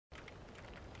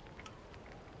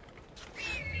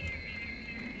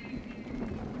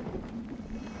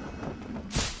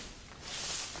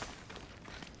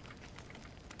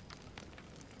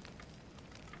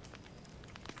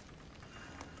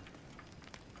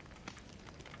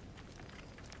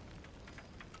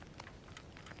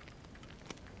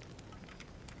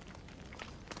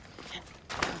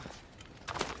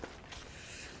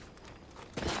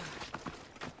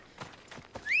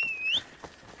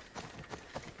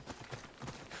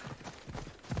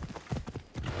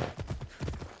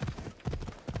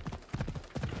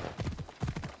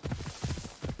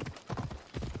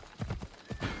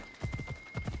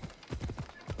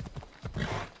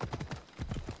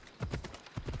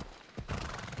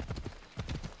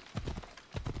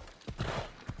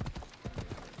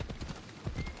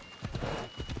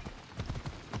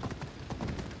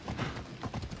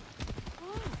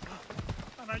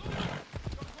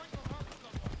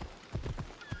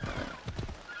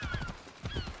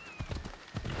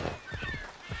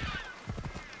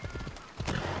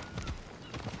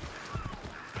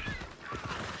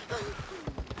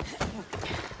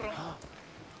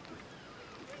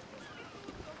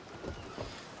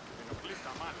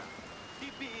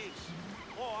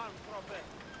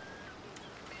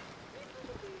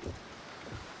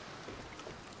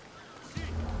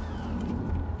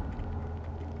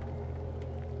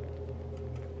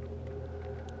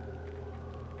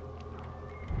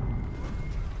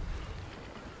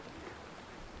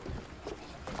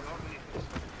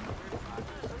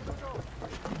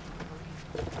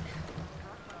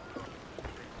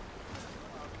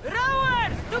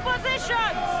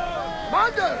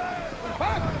Commander! We're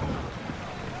back!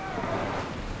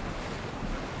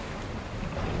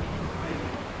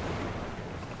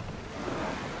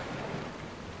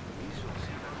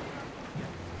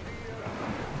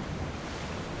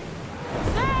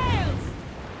 Sails!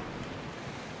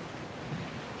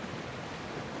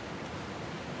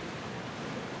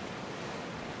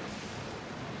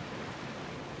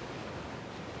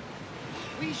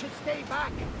 We should stay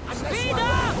back unless Speed we're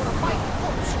up! for a fight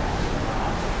close.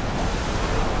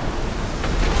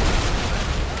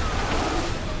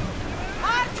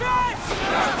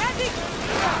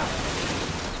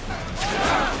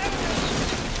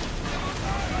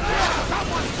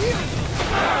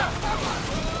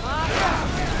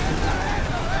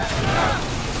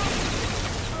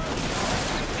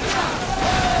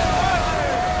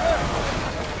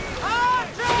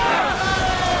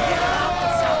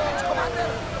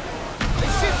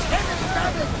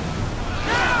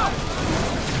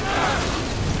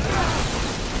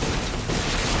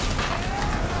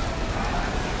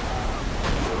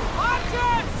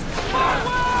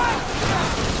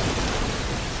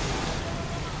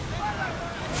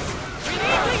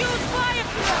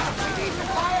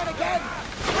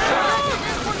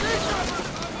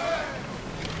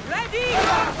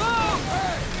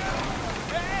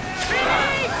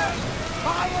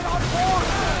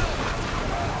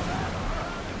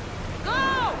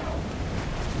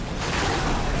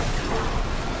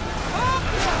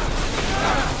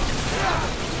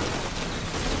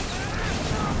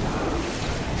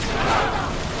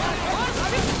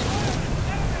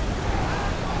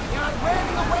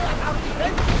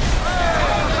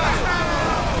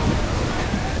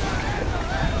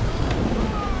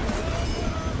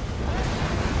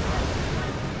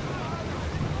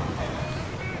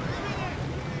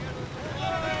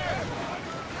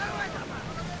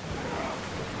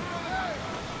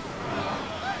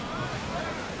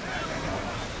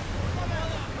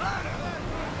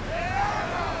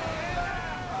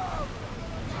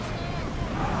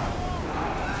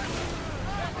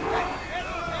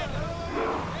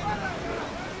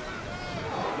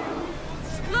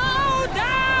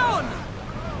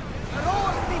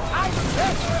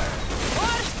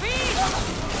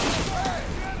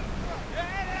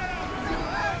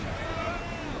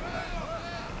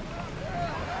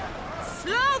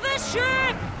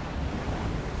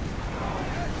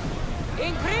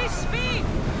 Increase speed!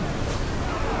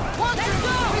 Let's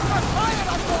go! We got fire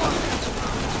on board!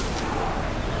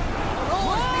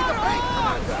 Rowers need a break,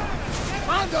 Commander!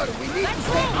 Commander, we need to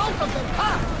stay out of their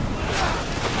path!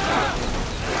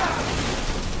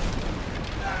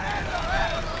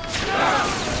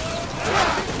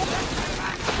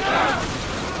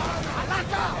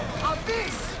 Alaka! On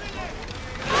this!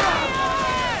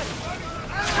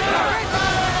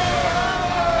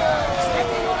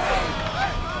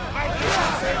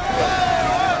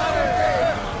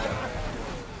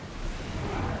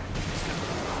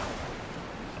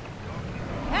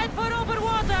 Head for open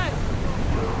water!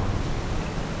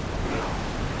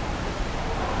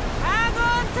 Have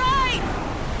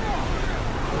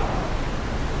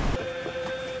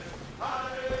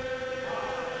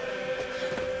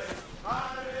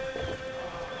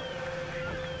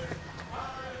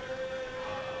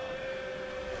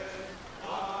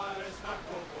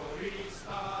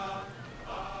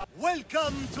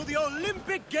Welcome to the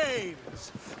Olympic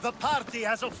Games! The party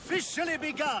has officially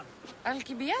begun!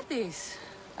 Alcibiades,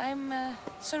 I'm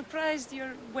surprised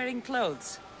you're wearing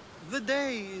clothes. The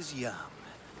day is young,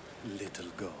 little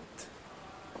goat.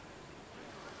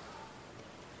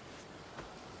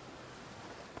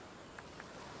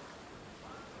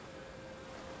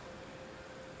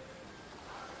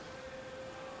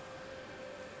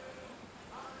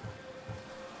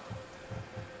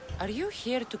 Are you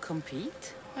here to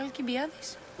compete,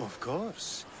 Alcibiades? Of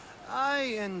course.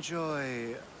 I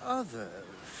enjoy other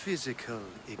physical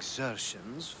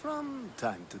exertions from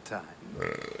time to time.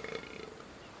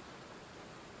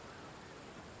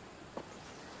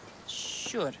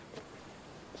 Sure.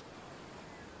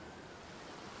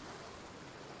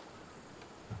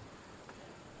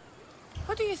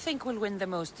 Who do you think will win the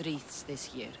most wreaths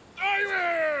this year?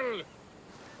 I will!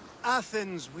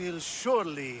 Athens will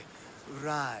surely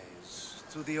rise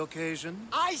to the occasion.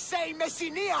 I say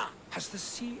Messinia! Has the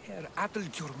sea air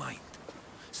addled your mind?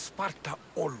 Sparta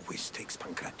always takes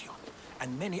Pancration,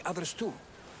 and many others too.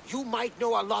 You might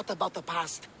know a lot about the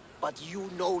past, but you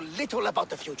know little about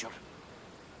the future.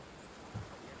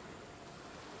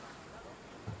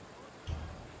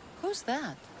 Who's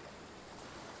that?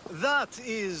 That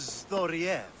is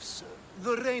Thorievs,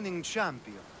 the reigning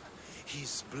champion.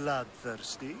 He's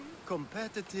bloodthirsty,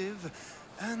 competitive,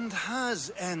 and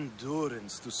has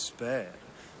endurance to spare.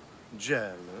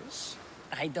 Jealous?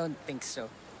 I don't think so.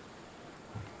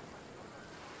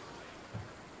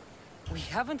 We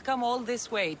haven't come all this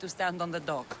way to stand on the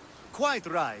dock. Quite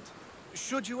right.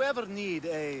 Should you ever need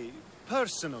a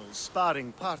personal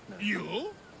sparring partner...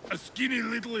 You? A skinny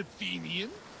little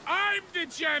Athenian? I'm the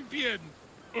champion!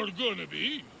 Or gonna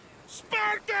be.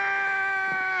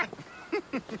 Sparta!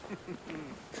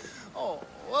 Oh,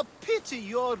 a pity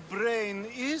your brain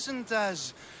isn't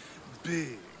as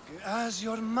big as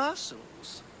your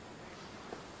muscles.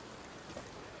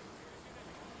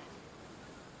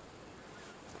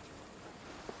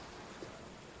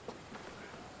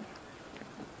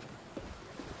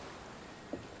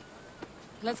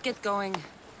 Let's get going.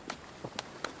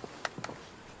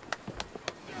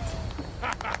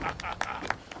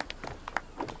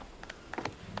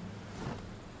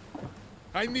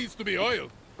 I needs to be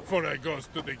oiled before I goes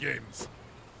to the games.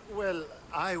 Well,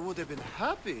 I would have been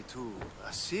happy to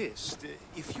assist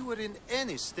if you were in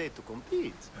any state to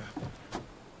compete.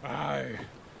 I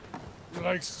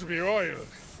likes to be oiled.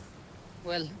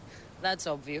 Well, that's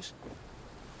obvious.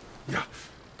 Yeah.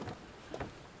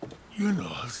 You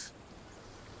knows.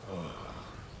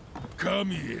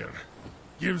 Come here.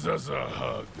 Gives us a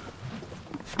hug.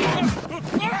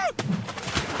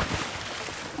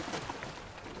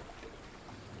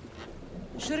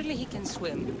 Surely he can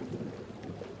swim.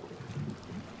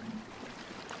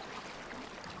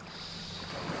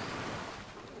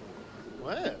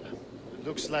 Well,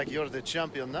 looks like you're the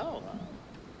champion now, huh?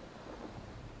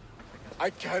 I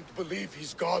can't believe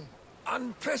he's gone.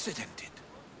 Unprecedented.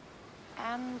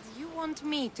 And you want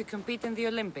me to compete in the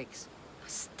Olympics?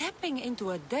 Stepping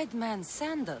into a dead man's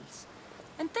sandals.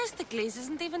 And Testicles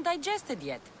isn't even digested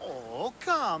yet. Oh,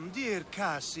 come, dear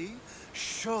Cassie.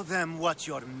 Show them what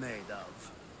you're made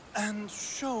of. And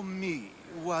show me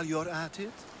while you're at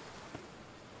it.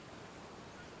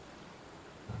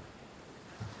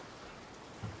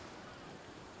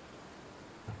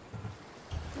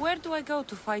 Where do I go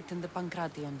to fight in the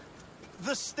Pancration?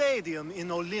 The stadium in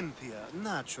Olympia,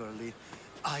 naturally.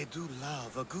 I do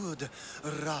love a good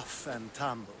rough and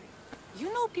tumble.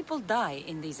 You know people die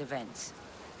in these events.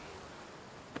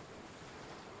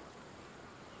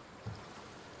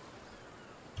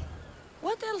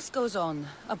 What else goes on,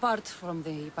 apart from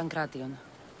the Pancration?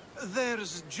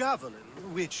 There's javelin,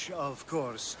 which, of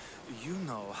course, you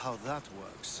know how that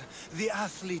works. The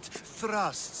athlete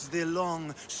thrusts the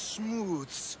long, smooth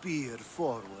spear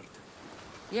forward.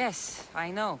 Yes,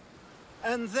 I know.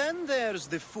 And then there's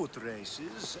the foot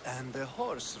races and the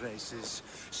horse races.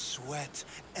 Sweat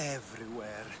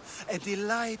everywhere. A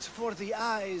delight for the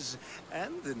eyes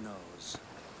and the nose.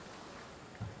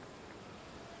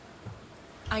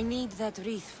 I need that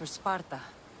wreath for Sparta.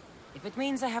 If it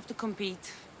means I have to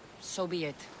compete, so be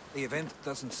it. The event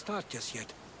doesn't start just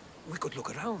yet. We could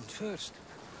look around first.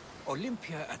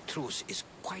 Olympia at truce is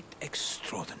quite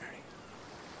extraordinary.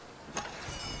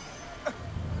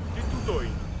 Τι τούτο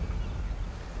είναι?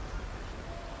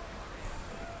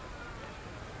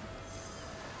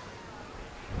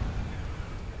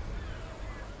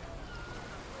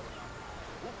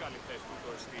 Πού καλυφθές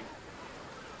τούτο εστί?